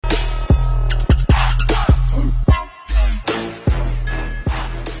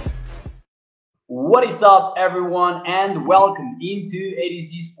What is up, everyone, and welcome into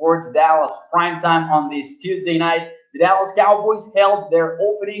ADC Sports Dallas Primetime on this Tuesday night. The Dallas Cowboys held their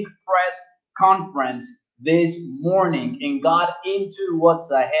opening press conference this morning and got into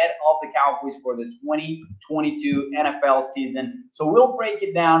what's ahead of the Cowboys for the 2022 NFL season. So we'll break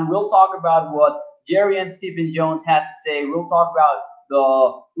it down. We'll talk about what Jerry and Stephen Jones had to say. We'll talk about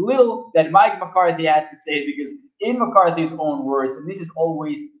the little that Mike McCarthy had to say because in McCarthy's own words, and this is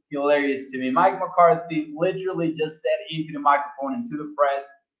always hilarious to me. Mike McCarthy literally just said into the microphone and to the press,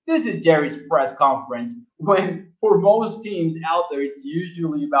 this is Jerry's press conference. When for most teams out there, it's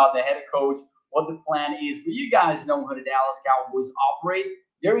usually about the head coach, what the plan is. But you guys know how the Dallas Cowboys operate.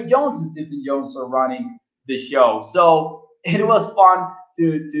 Jerry Jones and Stephen Jones are running the show. So it was fun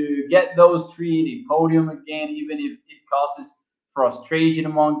to get those three the podium again, even if it causes frustration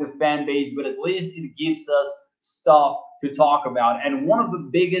among the fan base, but at least it gives us stuff to talk about. And one of the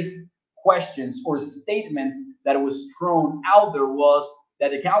biggest questions or statements that was thrown out there was that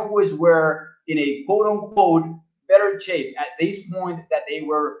the Cowboys were in a quote unquote better shape at this point that they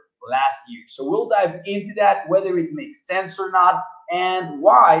were last year. So we'll dive into that, whether it makes sense or not, and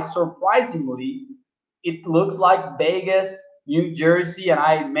why, surprisingly, it looks like Vegas, New Jersey, and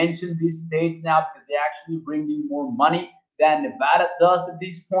I mentioned these states now because they actually bring in more money than Nevada does at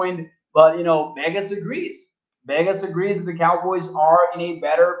this point. But, Vegas agrees. Vegas agrees that the Cowboys are in a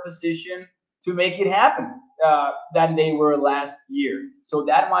better position to make it happen than they were last year. So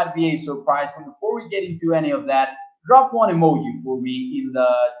that might be a surprise. But before we get into any of that, drop one emoji for me in the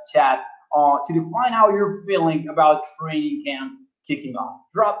chat to define how you're feeling about training camp kicking off.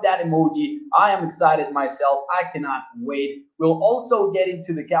 Drop that emoji. I am excited myself. I cannot wait. We'll also get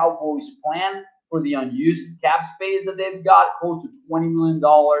into the Cowboys' plan for the unused cap space that they've got, close to $20 million,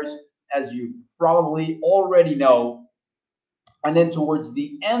 as you probably already know. And then towards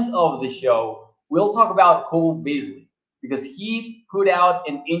the end of the show, we'll talk about Cole Beasley because he put out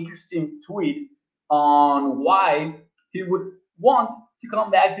an interesting tweet on why he would want to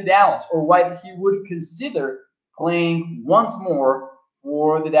come back to Dallas or why he would consider playing once more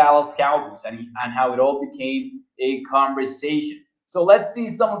for the Dallas Cowboys and how it all became a conversation. So let's see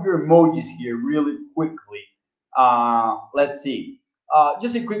some of your emojis here really quickly. Let's see.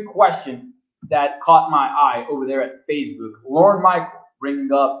 Just a quick question that caught my eye over there at Facebook. Lauren Michael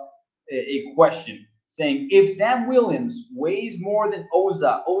bringing up a question saying, if Sam Williams weighs more than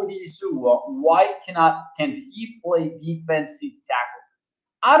Oza Odisua, why can he play defensive tackle?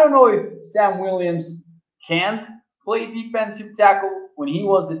 I don't know if Sam Williams can't play defensive tackle. When he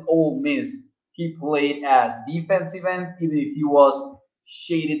was at Ole Miss, he played as defensive end, even if he was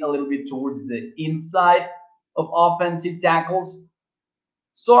shaded a little bit towards the inside of offensive tackles.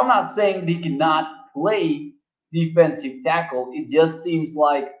 So I'm not saying he cannot play defensive tackle. It just seems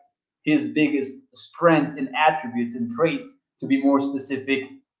like his biggest strengths and attributes and traits, to be more specific,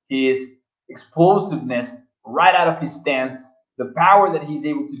 his explosiveness right out of his stance, the power that he's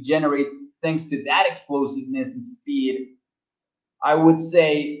able to generate thanks to that explosiveness and speed, I would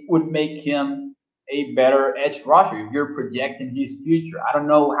say would make him a better edge rusher if you're projecting his future. I don't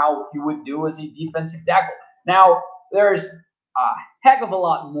know how he would do as a defensive tackle. Now, there's a heck of a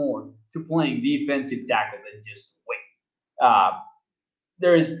lot more to playing defensive tackle than just weight.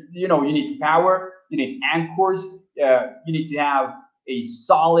 You need power, you need anchors, you need to have a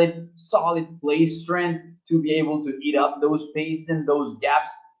solid play strength to be able to eat up those spaces and those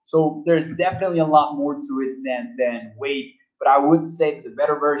gaps. So there's definitely a lot more to it than weight. But I would say that the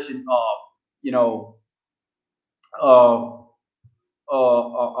better version of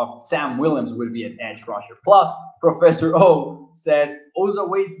Sam Williams would be an edge rusher. Plus, Professor O says Oza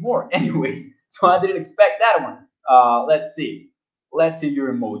weighs more. Anyways, so I didn't expect that one. Let's see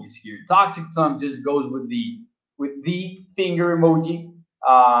your emojis here. Toxic Tom just goes with the finger emoji.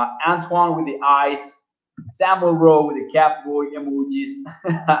 Antoine with the eyes. Samuel Rowe with the cat boy emojis.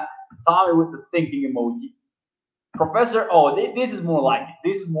 Tommy with the thinking emoji. Professor O, this is more like it.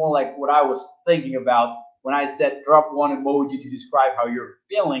 This is more like what I was thinking about when I said drop one emoji to describe how you're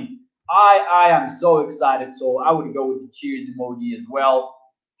feeling. I am so excited, so I would go with the cheers emoji as well.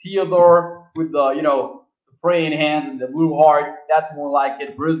 Theodore with the praying hands and the blue heart. That's more like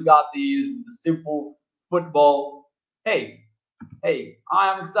it. Bruce got these with the simple football. Hey,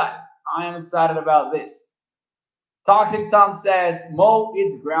 I am excited. I am excited about this. Toxic Tom says, Mo,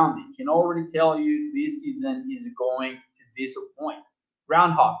 it's grounded. Can already tell you this season is going to disappoint.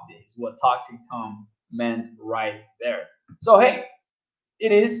 Groundhog Day is what Toxic Tom meant right there. So, hey,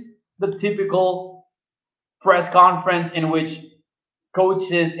 it is the typical press conference in which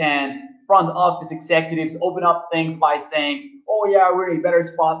coaches and front office executives open up things by saying, oh yeah, we're in a better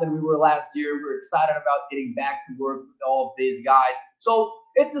spot than we were last year. We're excited about getting back to work with all of these guys. So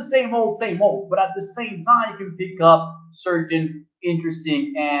it's the same old, but at the same time, you can pick up certain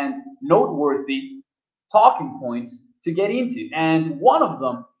interesting and noteworthy talking points to get into. And one of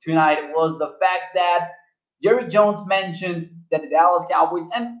them tonight was the fact that Jerry Jones mentioned that the Dallas Cowboys,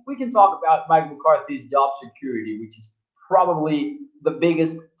 and we can talk about Mike McCarthy's job security, which is probably the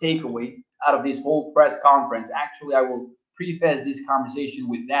biggest takeaway out of this whole press conference. Actually, I will preface this conversation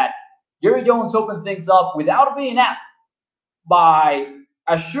with that. Jerry Jones opened things up without being asked by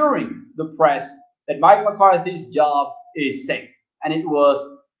assuring the press that Mike McCarthy's job is safe. And it was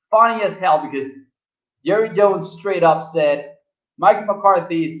funny as hell because Jerry Jones straight up said, Mike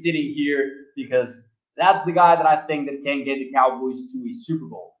McCarthy is sitting here because that's the guy that I think that can get the Cowboys to a Super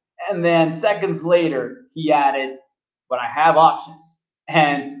Bowl. And then seconds later, he added, but I have options.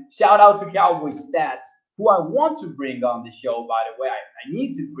 And shout out to Cowboys Stats, who I want to bring on the show, by the way. I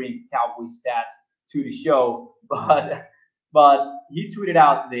need to bring Cowboys Stats to the show, but he tweeted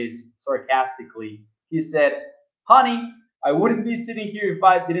out this sarcastically. He said, honey, I wouldn't be sitting here if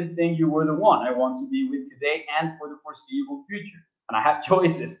I didn't think you were the one I want to be with today and for the foreseeable future. And I have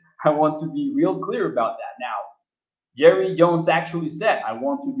choices. I want to be real clear about that. Now, Jerry Jones actually said, I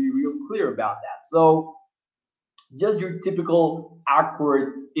want to be real clear about that. So, just your typical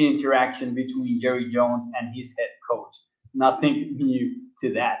awkward interaction between Jerry Jones and his head coach. Nothing new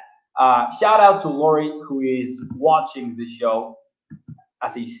to that. Shout out to Lori, who is watching the show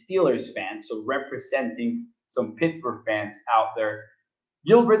as a Steelers fan, so representing some Pittsburgh fans out there.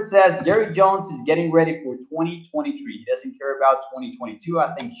 Gilbert says Jerry Jones is getting ready for 2023. He doesn't care about 2022.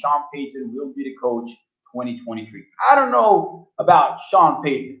 I think Sean Payton will be the coach 2023. I don't know about Sean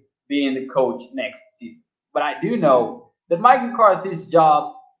Payton being the coach next season, but I do know that Mike McCarthy's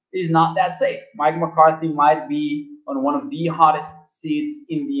job is not that safe. Mike McCarthy might be on one of the hottest seats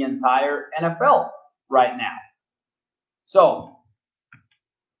in the entire NFL right now. So,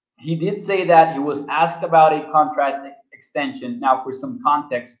 he did say that he was asked about a contract extension. Now, for some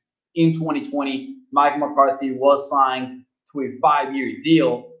context, in 2020, Mike McCarthy was signed to a 5-year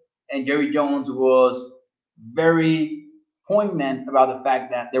deal, and Jerry Jones was very poignant about the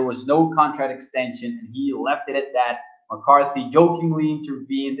fact that there was no contract extension, and he left it at that. McCarthy jokingly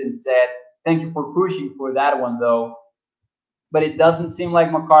intervened and said, thank you for pushing for that one, though. But it doesn't seem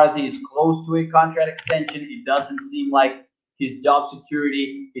like McCarthy is close to a contract extension. It doesn't seem like his job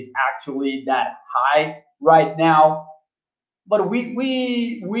security is actually that high right now. But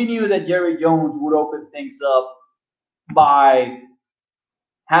we knew that Jerry Jones would open things up by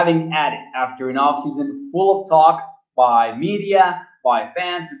having added after an offseason full of talk by media, by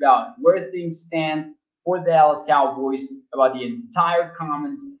fans about where things stand for the Dallas Cowboys, about the entire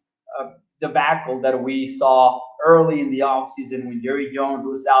comments debacle that we saw early in the offseason when Jerry Jones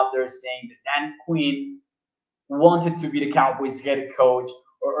was out there saying that Dan Quinn wanted to be the Cowboys head coach,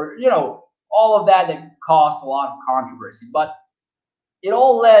 or all of that caused a lot of controversy. But it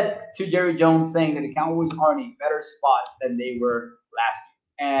all led to Jerry Jones saying that the Cowboys are in a better spot than they were last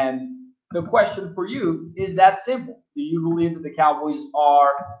year. And the question for you is that simple. Do you believe that the Cowboys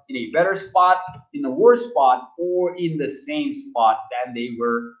are in a better spot, in a worse spot, or in the same spot than they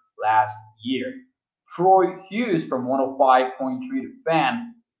were last year? Troy Hughes from 105.3 The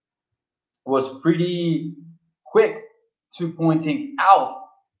Fan was pretty quick to pointing out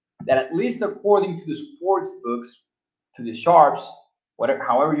that at least according to the sports books, to the sharps, whatever,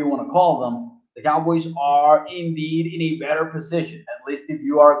 however you want to call them, the Cowboys are indeed in a better position, at least if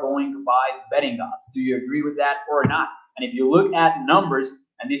you are going to buy betting odds. Do you agree with that or not? And if you look at numbers,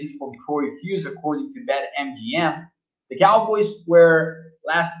 and this is from Troy Hughes according to BetMGM, the Cowboys were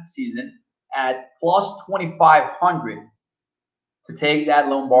last season at plus 2,500 to take that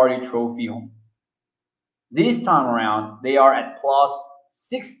Lombardi Trophy home. This time around, they are at plus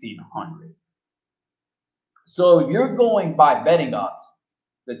 1,600. So if you're going by betting odds,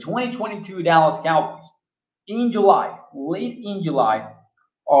 the 2022 Dallas Cowboys in July, late in July,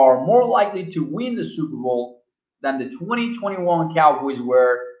 are more likely to win the Super Bowl than the 2021 Cowboys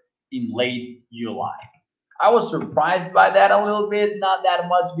were in late July. I was surprised by that a little bit, not that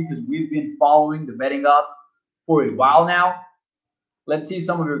much because we've been following the betting odds for a while now. Let's see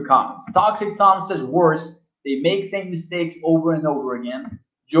some of your comments. Toxic Tom says worse. They make same mistakes over and over again.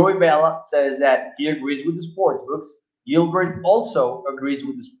 Joey Bella says that he agrees with the sports books. Gilbert also agrees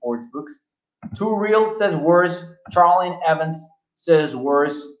with the sports books. Too Real says worse. Charlene Evans says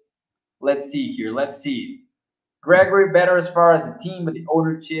worse. Let's see here. Let's see. Gregory better as far as the team, but the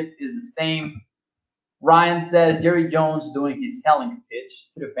ownership is the same. Ryan says Jerry Jones doing his selling pitch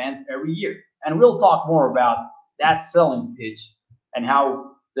to the fans every year. And we'll talk more about that selling pitch and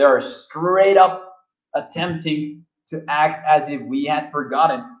how they are straight up attempting to act as if we had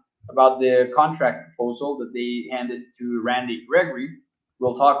forgotten about the contract proposal that they handed to Randy Gregory.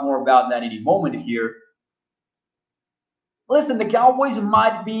 We'll talk more about that in a moment here. Listen, the Cowboys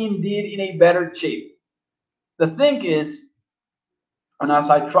might be indeed in a better shape. The thing is, and as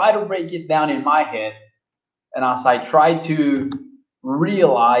I try to break it down in my head, and as I try to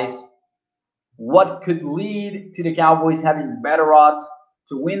realize what could lead to the Cowboys having better odds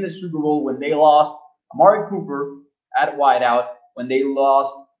to win the Super Bowl when they lost Amari Cooper at wideout, when they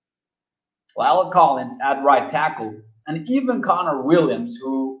lost Lyle Collins at right tackle, and even Connor Williams,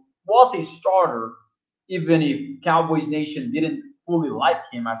 who was a starter, even if Cowboys Nation didn't fully like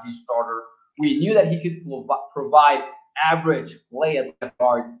him as a starter, we knew that he could provide average play at left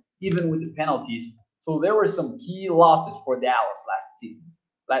guard, even with the penalties. So there were some key losses for Dallas last season,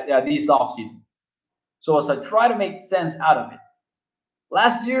 this offseason. So as I try to make sense out of it,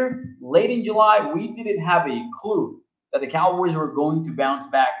 last year, late in July, we didn't have a clue that the Cowboys were going to bounce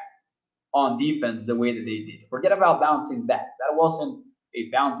back on defense the way that they did. Forget about bouncing back. That wasn't a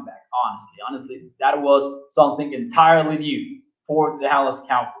bounce back, honestly. Honestly, that was something entirely new for the Dallas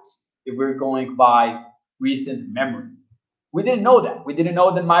Cowboys, if we're going by recent memory. We didn't know that. We didn't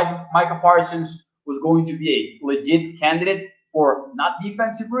know that Micah Parsons was going to be a legit candidate for not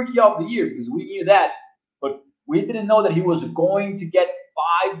defensive rookie of the year, because we knew that, but we didn't know that he was going to get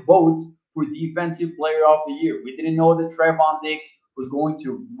 5 votes for defensive player of the year. We didn't know that Trevon Diggs was going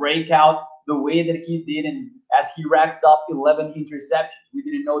to break out the way that he did, and as he racked up 11 interceptions. We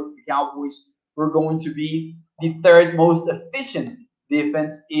didn't know that the Cowboys were going to be the third most efficient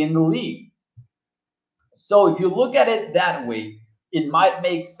defense in the league. So if you look at it that way, it might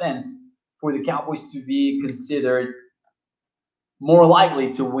make sense for the Cowboys to be considered more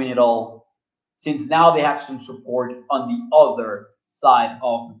likely to win it all, since now they have some support on the other side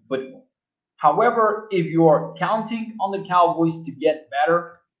of the football. However, if you're counting on the Cowboys to get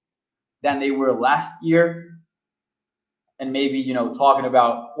better than they were last year, and maybe talking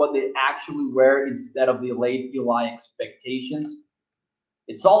about what they actually were instead of the late July expectations,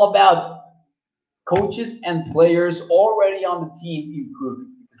 it's all about coaches and players already on the team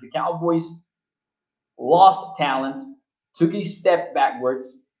improving, because the Cowboys lost talent, took a step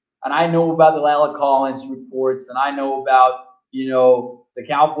backwards, and I know about the Lyle Collins reports, and I know about the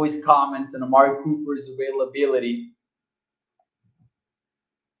Cowboys comments and Amari Cooper's availability.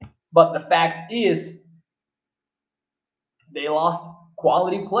 But the fact is, they lost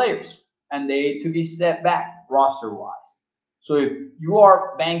quality players and they took a step back roster wise. So if you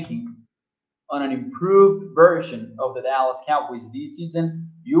are banking on an improved version of the Dallas Cowboys this season,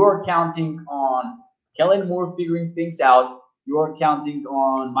 you are counting on Kellen Moore figuring things out. You are counting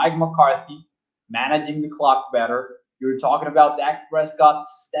on Mike McCarthy managing the clock better. You're talking about Dak Prescott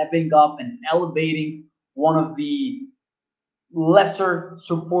stepping up and elevating one of the lesser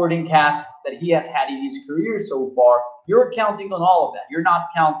supporting cast that he has had in his career so far. You're counting on all of that. You're not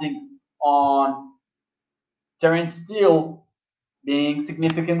counting on Terrence Steele being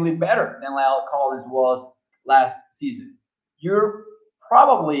significantly better than Lyle Collins was last season. You're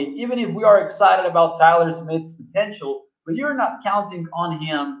probably, even if we are excited about Tyler Smith's potential, but you're not counting on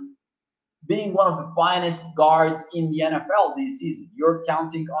him being one of the finest guards in the NFL this season. You're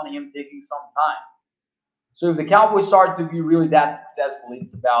counting on him taking some time. So if the Cowboys start to be really that successful,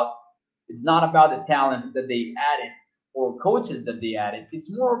 it's not about the talent that they added or coaches that they added.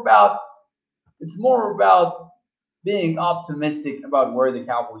 It's more about being optimistic about where the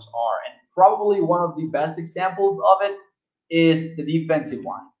Cowboys are. And probably one of the best examples of it is the defensive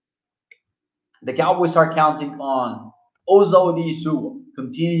line. The Cowboys are counting on Ozo Odighizuwa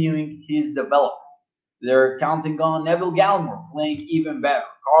continuing his development. They're counting on Neville Gallimore playing even better.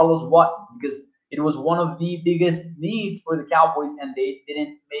 Carlos Watkins, because it was one of the biggest needs for the Cowboys, and they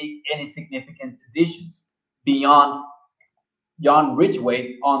didn't make any significant additions beyond John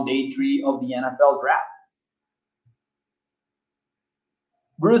Ridgeway on day 3 of the NFL draft.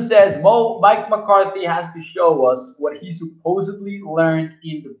 Bruce says Mike McCarthy has to show us what he supposedly learned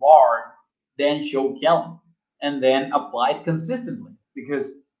in the barn, then show Kellen, and then apply it consistently.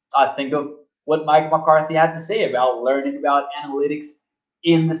 Because I think of what Mike McCarthy had to say about learning about analytics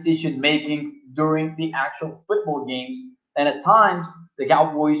in decision making during the actual football games. And at times, the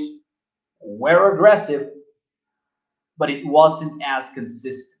Cowboys were aggressive, but it wasn't as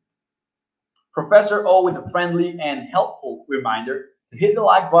consistent. Professor O with a friendly and helpful reminder to hit the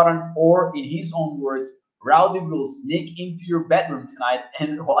like button, or in his own words, Rowdy will sneak into your bedroom tonight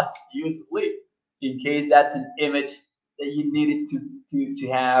and watch you sleep. in case that's an image that you needed to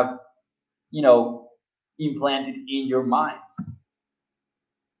have, you know, implanted in your minds.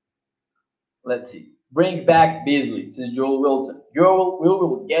 Let's see. Bring back Beasley, says Joel Wilson. Joel, we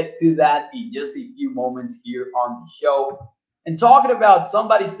will get to that in just a few moments here on the show. And talking about,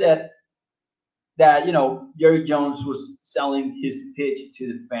 somebody said that, Jerry Jones was selling his pitch to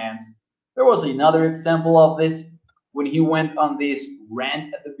the fans. There was another example of this when he went on this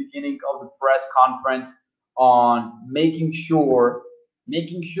rant at the beginning of the press conference on making sure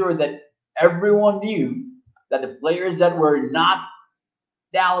that everyone knew that the players that were not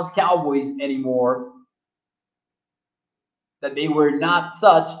Dallas Cowboys anymore, that they were not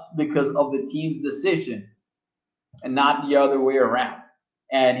such because of the team's decision and not the other way around.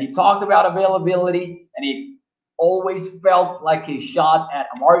 And he talked about availability, and he always felt like a shot at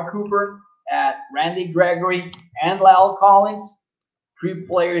Amari Cooper, at Randy Gregory, and Lyle Collins, three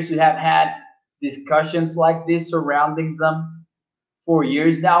players who have had discussions like this surrounding them for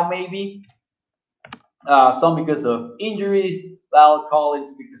years now, maybe. Some because of injuries, Lyle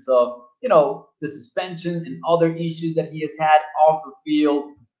Collins because of the suspension and other issues that he has had off the field.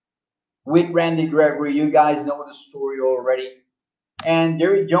 With Randy Gregory, you guys know the story already. And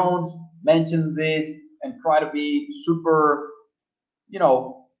Jerry Jones mentioned this and try to be super,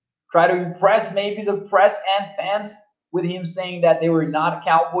 try to impress maybe the press and fans with him saying that they were not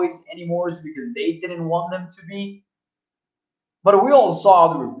Cowboys anymore because they didn't want them to be. But we all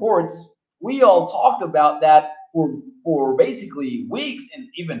saw the reports. We all talked about that for basically weeks and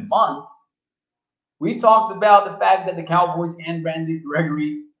even months. We talked about the fact that the Cowboys and Randy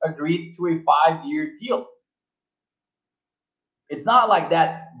Gregory agreed to a 5-year deal. It's not like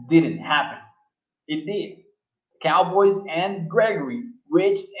that didn't happen. It did. Cowboys and Gregory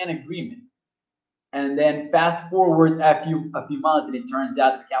reached an agreement. And then fast forward a few months, and it turns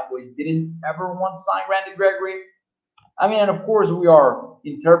out the Cowboys didn't ever want to sign Randy Gregory. I mean, and of course we are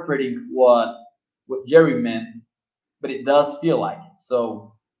interpreting what Jerry meant, but it does feel like it.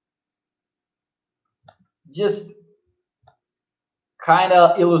 So just kind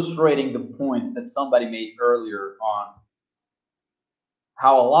of illustrating the point that somebody made earlier on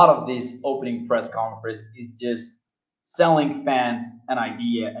how a lot of this opening press conference is just selling fans an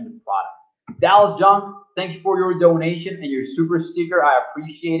idea and a product. Dallas Junk, thank you for your donation and your super sticker. I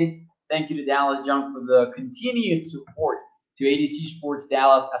appreciate it. Thank you to Dallas Junk for the continued support to ADC Sports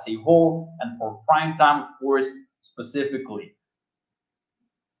Dallas as a whole and for Primetime, of course, specifically.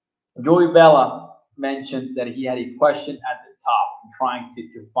 Joey Bella mentioned that he had a question at the top. I'm trying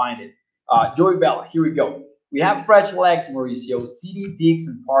to find it. Joey Bella, here we go. We have fresh legs, Mauricio. CD, Diggs,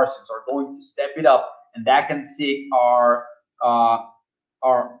 and Parsons are going to step it up, and Dak and Zeke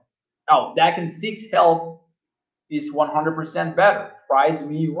Dak and Zeke's health is 100% better. Price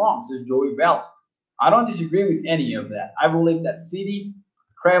me wrong, says Joey Bell. I don't disagree with any of that. I believe that CD,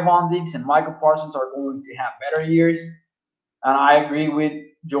 Trayvon Diggs, and Michael Parsons are going to have better years, and I agree with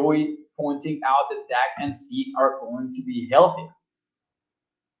Joey pointing out that Dak and Zeke are going to be healthy.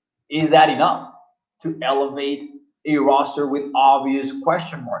 Is that enough to elevate a roster with obvious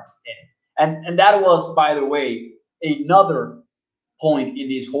question marks in it? And that was, by the way, another point in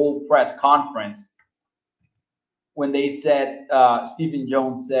this whole press conference when they said, Stephen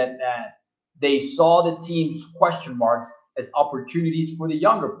Jones said that they saw the team's question marks as opportunities for the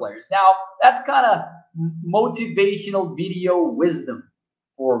younger players. Now, that's kind of motivational video wisdom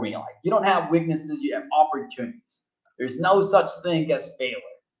for me. Like, you don't have weaknesses, you have opportunities. There's no such thing as failure.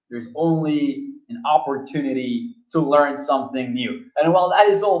 There's only an opportunity to learn something new. And while that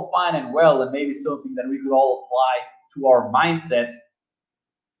is all fine and well, and maybe something that we could all apply to our mindsets,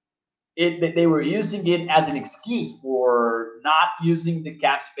 they were using it as an excuse for not using the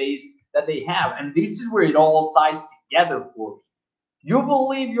cap space that they have. And this is where it all ties together for me. You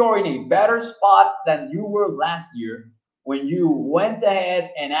believe you're in a better spot than you were last year when you went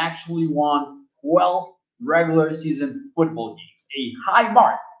ahead and actually won 12 regular season football games, a high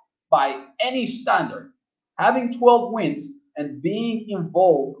mark by any standard. Having 12 wins and being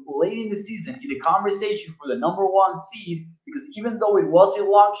involved late in the season in the conversation for the number one seed, because even though it was a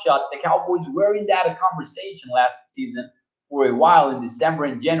long shot, the Cowboys were in that conversation last season for a while in December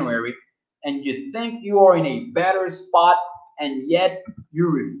and January, and you think you are in a better spot, and yet you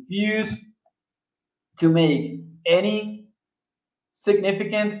refuse to make any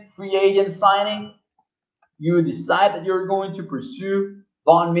significant free agent signing. You decide that you're going to pursue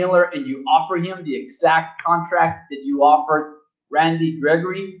Von Miller and you offer him the exact contract that you offered Randy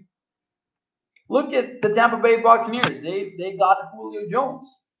Gregory. Look at the Tampa Bay Buccaneers. They got Julio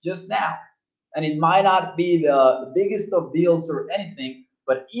Jones just now. And it might not be the biggest of deals or anything,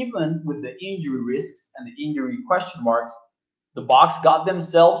 But even with the injury risks and the injury question marks, the Bucks got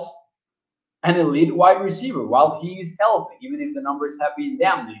themselves an elite wide receiver while he is healthy, even if the numbers have been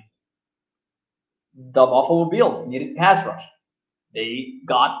damning. The Buffalo Bills needed pass rush. They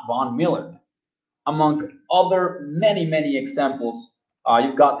got Von Miller, among other many examples.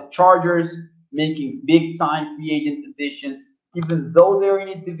 You've got the Chargers making big time free agent additions, even though they're in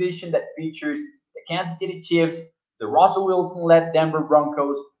a division that features the Kansas City Chiefs, the Russell Wilson led Denver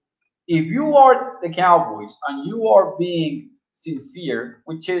Broncos. If you are the Cowboys and you are being sincere,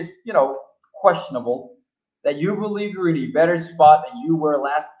 which is, questionable, that you believe you're in a better spot than you were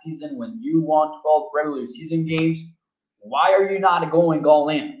last season when you won 12 regular season games, why are you not going all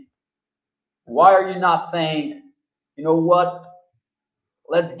in? Why are you not saying, you know what,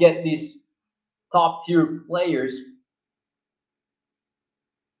 let's get these top tier players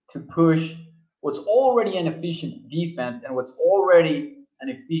to push what's already an efficient defense and what's already an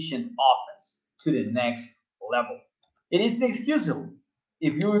efficient offense to the next level? It is inexcusable.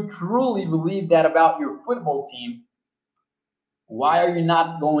 If you truly believe that about your football team, why are you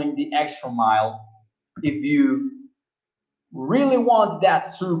not going the extra mile if you really want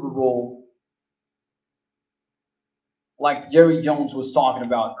that Super Bowl like Jerry Jones was talking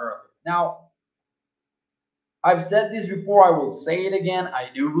about earlier? Now, I've said this before, I will say it again. I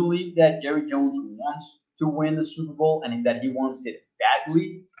do believe that Jerry Jones wants to win the Super Bowl and that he wants it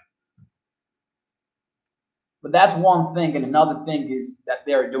badly. But that's one thing, and another thing is that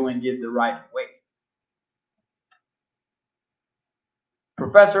they're doing it the right way.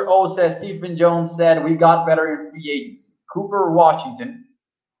 Professor O says Stephen Jones said we got better in free agency. Cooper or Washington?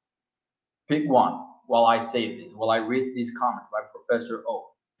 Pick one while I say this, while I read these comments by Professor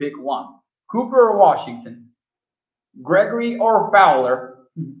O. Pick one. Cooper or Washington? Gregory or Fowler?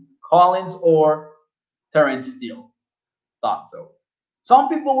 Collins or Terrence Steele? Thought so. Some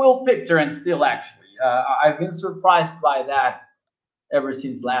people will pick Terrence Steele, actually. I've been surprised by that ever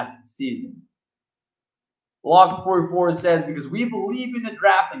since last season. Log 44 says, because we believe in the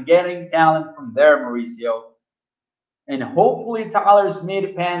draft and getting talent from there, Mauricio. And hopefully Tyler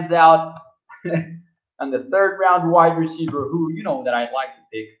Smith pans out. And the third round wide receiver, who you know that I'd like to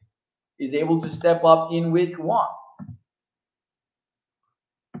pick, is able to step up in week one.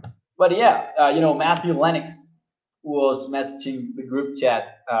 But yeah, Matthew Lennox was messaging the group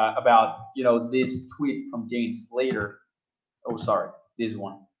chat about, this tweet from James Slater. Oh, sorry, this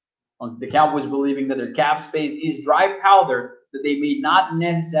one. On the Cowboys believing that their cap space is dry powder that they may not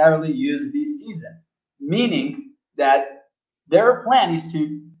necessarily use this season, meaning that their plan is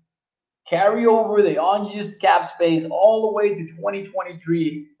to carry over the unused cap space all the way to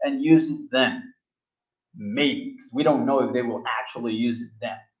 2023 and use it then. Maybe, because we don't know if they will actually use it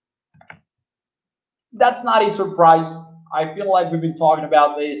then. That's not a surprise. I feel like we've been talking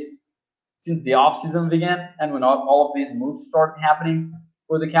about this since the offseason began and when all of these moves start happening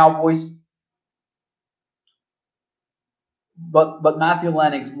for the Cowboys. But Matthew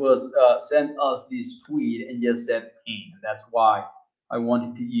Lennox was sent us this tweet and just said pain. That's why I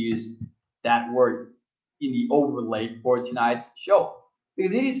wanted to use that word in the overlay for tonight's show.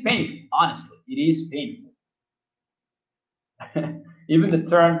 Because it is painful, honestly. It is painful. Even the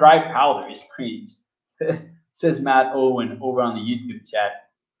term dry powder is cringe, says Matt Owen over on the YouTube chat.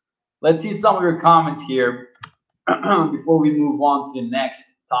 Let's see some of your comments here before we move on to the next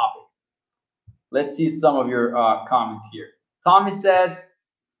topic. Let's see some of your comments here. Tommy says,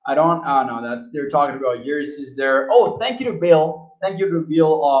 I don't know that they're talking about yours is there. Oh, thank you to Bill. Thank you to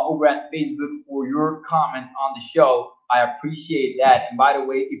Bill over at Facebook for your comment on the show. I appreciate that. And by the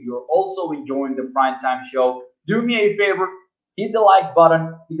way, if you're also enjoying the Primetime show, do me a favor, hit the like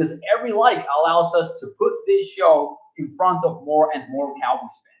button because every like allows us to put this show in front of more and more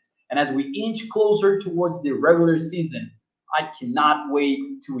Cowboys fans. And as we inch closer towards the regular season, I cannot wait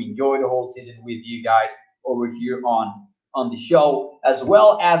to enjoy the whole season with you guys over here on the show, as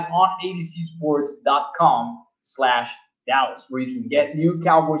well as on abcsports.com/Dallas, where you can get new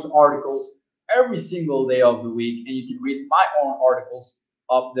Cowboys articles every single day of the week, and you can read my own articles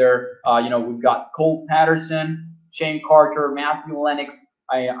up there. We've got Cole Patterson, Shane Carter, Matthew Lennox.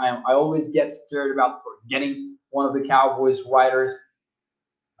 I always get scared about forgetting one of the Cowboys writers,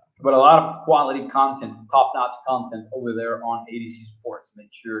 but a lot of quality content, top-notch content over there on ADC Sports.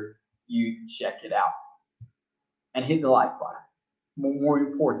 Make sure you check it out. And hit the like button. More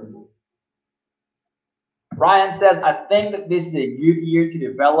importantly, Ryan says, I think that this is a good year to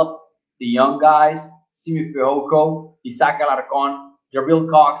develop the young guys. Simi Fehoko, Isaac Alarcon, Jabril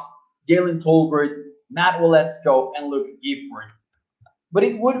Cox, Jalen Tolbert, Matt Waletzko, and Luke Gifford. But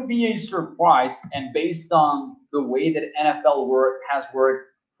it would be a surprise, and based on the way that NFL work has worked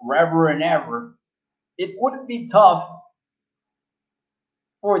forever and ever, it would be tough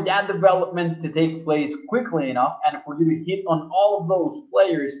for that development to take place quickly enough and for you to hit on all of those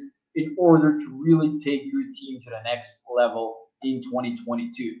players in order to really take your team to the next level in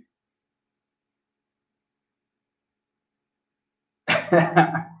 2022.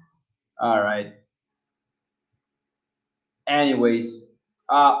 All right. Anyways,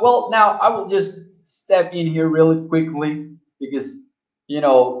 well, now I will just step in here really quickly because,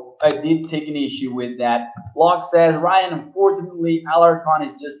 I did take an issue with that. Locke says, Ryan, unfortunately, Alarcon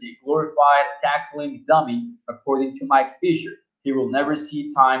is just a glorified tackling dummy, according to Mike Fisher. He will never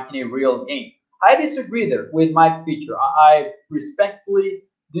see time in a real game. I disagree there with Mike Fisher. I respectfully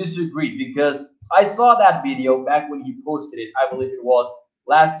disagree because I saw that video back when he posted it. I believe it was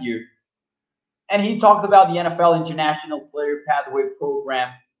last year, and he talked about the NFL International Player Pathway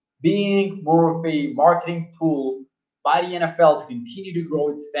Program being more of a marketing tool by the NFL to continue to grow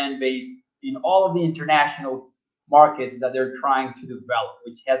its fan base in all of the international markets that they're trying to develop,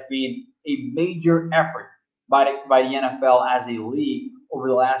 which has been a major effort by the NFL as a league over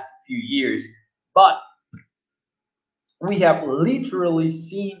the last few years. But we have literally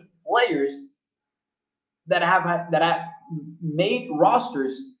seen players that have made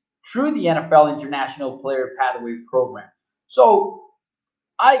rosters through the NFL International Player Pathway Program. So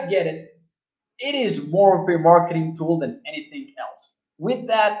I get it. It is more of a marketing tool than anything else. With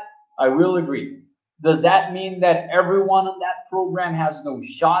that, I will agree. Does that mean that everyone on that program has no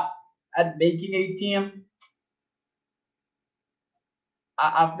shot at making a team?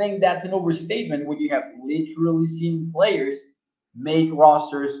 I think that's an overstatement when you have literally seen players make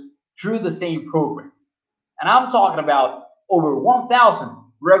rosters through the same program. And I'm talking about over 1,000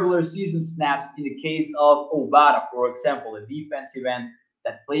 regular season snaps in the case of Obata, for example, a defensive end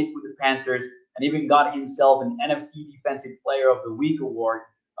that played with the Panthers and even got himself an NFC Defensive Player of the Week award.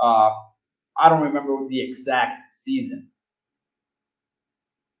 Uh, I don't remember the exact season.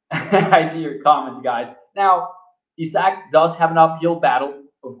 I see your comments, guys. Now, Isaac does have an uphill battle.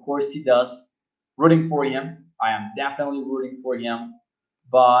 Of course, he does. Rooting for him. I am definitely rooting for him.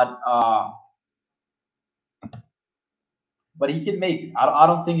 But but he can make it. I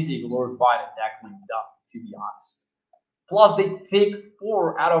don't think he's a glorified tackling duck, to be honest. Plus, they pick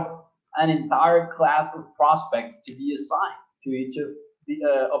four out of an entire class of prospects to be assigned to each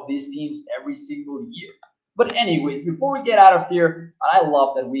of these teams every single year. But anyways, before we get out of here, I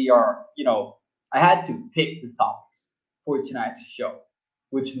love that we are, I had to pick the topics for tonight's show,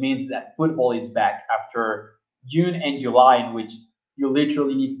 which means that football is back after June and July, in which you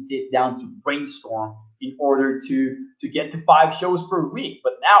literally need to sit down to brainstorm in order to get to 5 shows per week.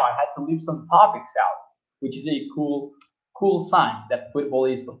 But now I had to leave some topics out, which is a cool sign that football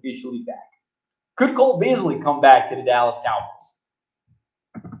is officially back. Could Cole Beasley come back to the Dallas Cowboys?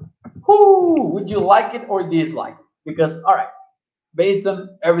 Who would you like it or dislike it? Because all right, based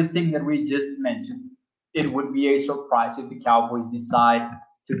on everything that we just mentioned, it would be a surprise if the Cowboys decide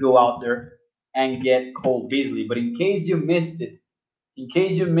to go out there and get Cole Beasley. But in case you missed it, in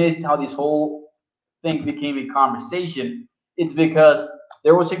case you missed how this whole thing became a conversation, it's because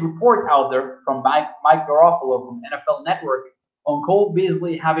there was a report out there from Mike Garofalo from NFL Network on Cole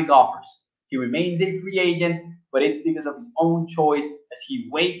Beasley having offers. He remains a free agent, but it's because of his own choice as he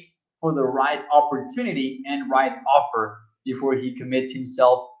waits for the right opportunity and right offer before he commits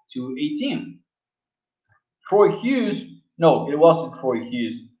himself to a team. Troy Hughes, no, it wasn't Troy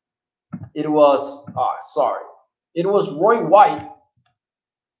Hughes. It was, sorry, it was Roy White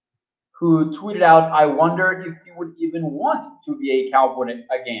who tweeted out, I wonder if he would even want to be a Cowboy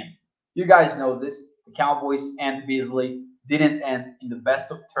again. You guys know this. The Cowboys and Beasley didn't end in the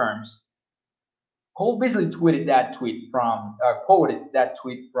best of terms. Cole Beasley tweeted that tweet from, quoted that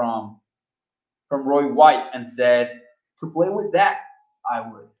tweet from Roy White and said, to play with that, I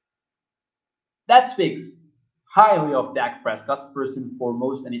would. That speaks highly of Dak Prescott, first and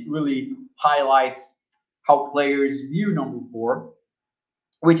foremost, and it really highlights how players view number four,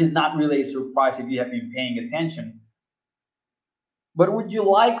 which is not really a surprise if you have been paying attention. But would you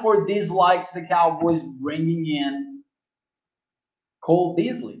like or dislike the Cowboys bringing in Cole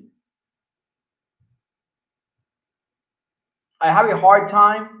Beasley? I have a hard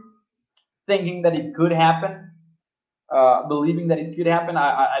time thinking that it could happen, believing that it could happen.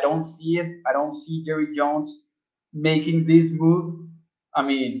 I don't see it. I don't see Jerry Jones making this move. I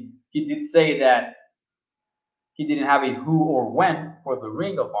mean, he did say that he didn't have a who or when for the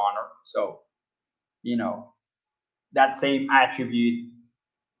Ring of Honor. So, that same attribute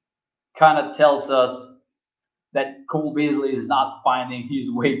kind of tells us that Cole Beasley is not finding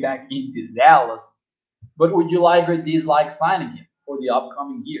his way back into Dallas. But would you like or dislike signing him for the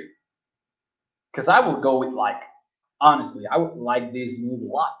upcoming year? Because I will go with like. Honestly, I would like this move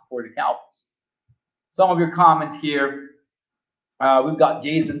a lot for the Cowboys. Some of your comments here. We've got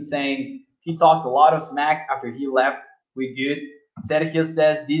Jason saying he talked a lot of smack after he left. We good. Sergio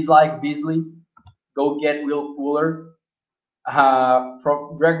says dislike Beasley. Go get Will Fuller.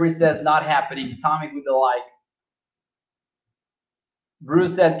 Gregory says not happening. Tommy with the like.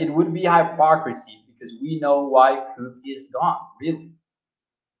 Bruce says it would be hypocrisy because we know why Coop is gone. Really?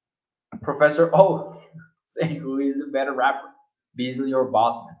 Professor O saying who is the better rapper, Beasley or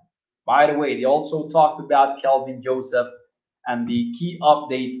Bossman? By the way, they also talked about Kelvin Joseph, and the key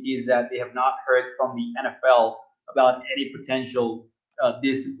update is that they have not heard from the NFL about any potential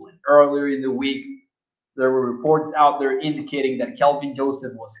discipline. Earlier in the week, there were reports out there indicating that Kelvin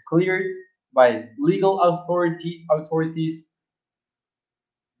Joseph was cleared by legal authorities,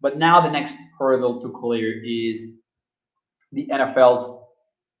 but now the next hurdle to clear is the NFL's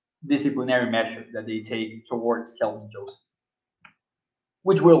disciplinary measure that they take towards Kelvin Joseph,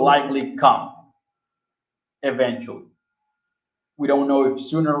 which will likely come eventually. We don't know if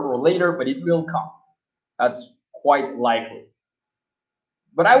sooner or later, but it will come. That's quite likely.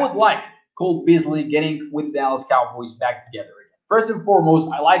 But I would like Cole Beasley getting with Dallas Cowboys back together again. First and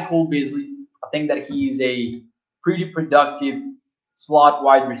foremost, I like Cole Beasley. I think that he's a pretty productive slot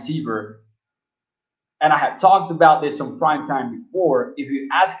wide receiver. And I have talked about this on prime time before. If you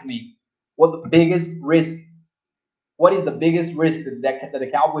ask me what is the biggest risk that the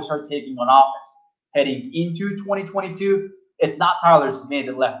Cowboys are taking on offense heading into 2022, it's not Tyler Smith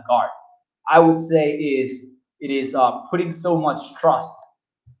at left guard. I would say it is putting so much trust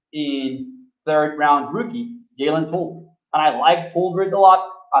in third round rookie Jalen Tolbert. And I like Tolbert a lot.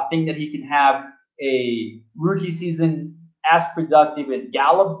 I think that he can have a rookie season as productive as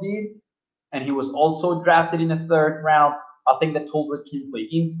Gallup did, and he was also drafted in the third round. I think that Tolbert can play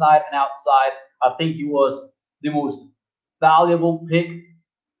inside and outside. I think he was the most valuable pick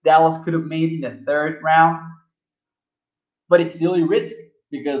Dallas could have made in the third round, but it's still a risk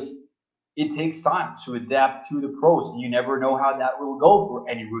because it takes time to adapt to the pros, and you never know how that will go for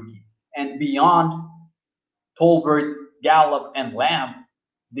any rookie. And beyond Tolbert, Gallup, and Lamb,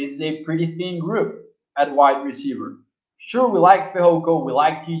 this is a pretty thin group at wide receiver. Sure, we like Fehoko, we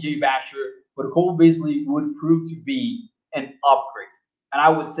like TJ Vasher, but Cole Beasley would prove to be an upgrade, and I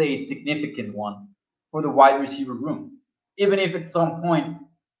would say a significant one for the wide receiver room. Even if at some point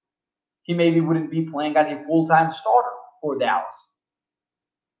he maybe wouldn't be playing as a full-time starter for Dallas.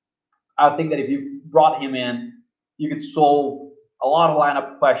 I think that if you brought him in, you could solve a lot of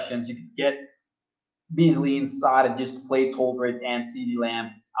lineup questions. You could get Beasley inside and just play Tolbert and CeeDee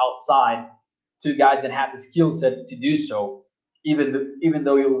Lamb outside, two guys that have the skill set to do so, even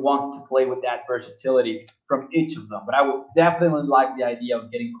though you want to play with that versatility from each of them. But I would definitely like the idea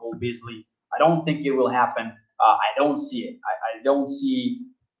of getting Cole Beasley. I don't think it will happen. I don't see it. I don't see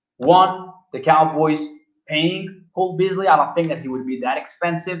the Cowboys paying Cole Beasley. I don't think that he would be that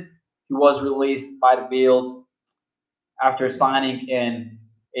expensive. He was released by the Bills after signing in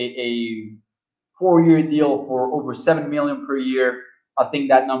a 4-year deal for over $7 million per year. I think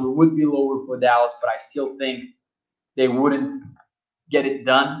that number would be lower for Dallas, but I still think they wouldn't get it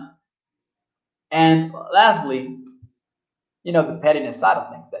done. And lastly, the pettiness side of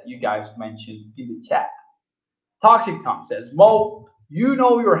things that you guys mentioned in the chat. Toxic Tom says, Mo,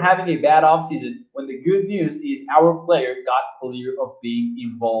 you're having a bad offseason when the good news is our player got clear of being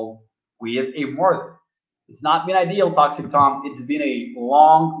involved with a murder. It's not been ideal, Toxic Tom. It's been a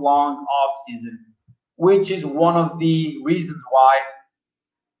long, long offseason, which is one of the reasons why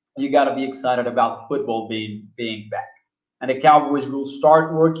you got to be excited about football being back. And the Cowboys will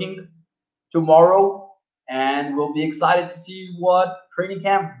start working tomorrow, and we'll be excited to see what training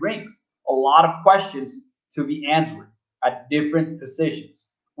camp brings. A lot of questions to be answered at different positions.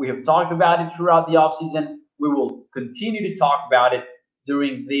 We have talked about it throughout the offseason. We will continue to talk about it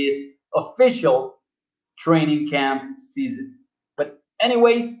during this official training camp season. But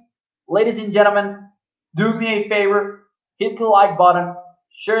anyways, ladies and gentlemen, do me a favor, hit the like button,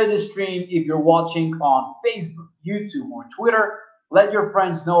 share the stream if you're watching on Facebook, YouTube, or Twitter. Let your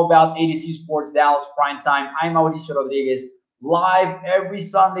friends know about ADC Sports Dallas Primetime. I'm Mauricio Rodriguez, live every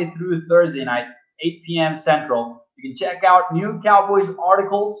Sunday through Thursday night, 8 p.m. Central. You can check out new Cowboys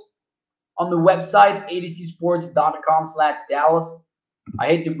articles on the website, adcsports.com/Dallas. I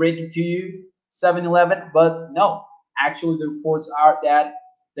hate to break it to you, 7-Eleven, but no. Actually, the reports are that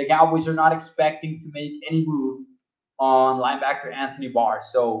the Cowboys are not expecting to make any move on linebacker Anthony Barr.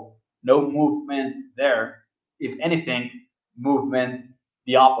 So no movement there. If anything, movement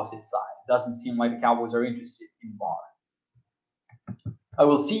the opposite side. doesn't seem like the Cowboys are interested in Barr. I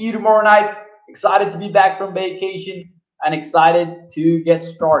will see you tomorrow night. Excited to be back from vacation and excited to get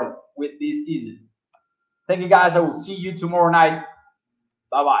started with this season. Thank you, guys. I will see you tomorrow night.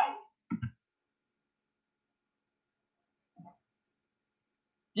 Bye-bye.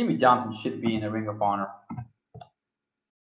 Jimmy Johnson should be in the Ring of Honor.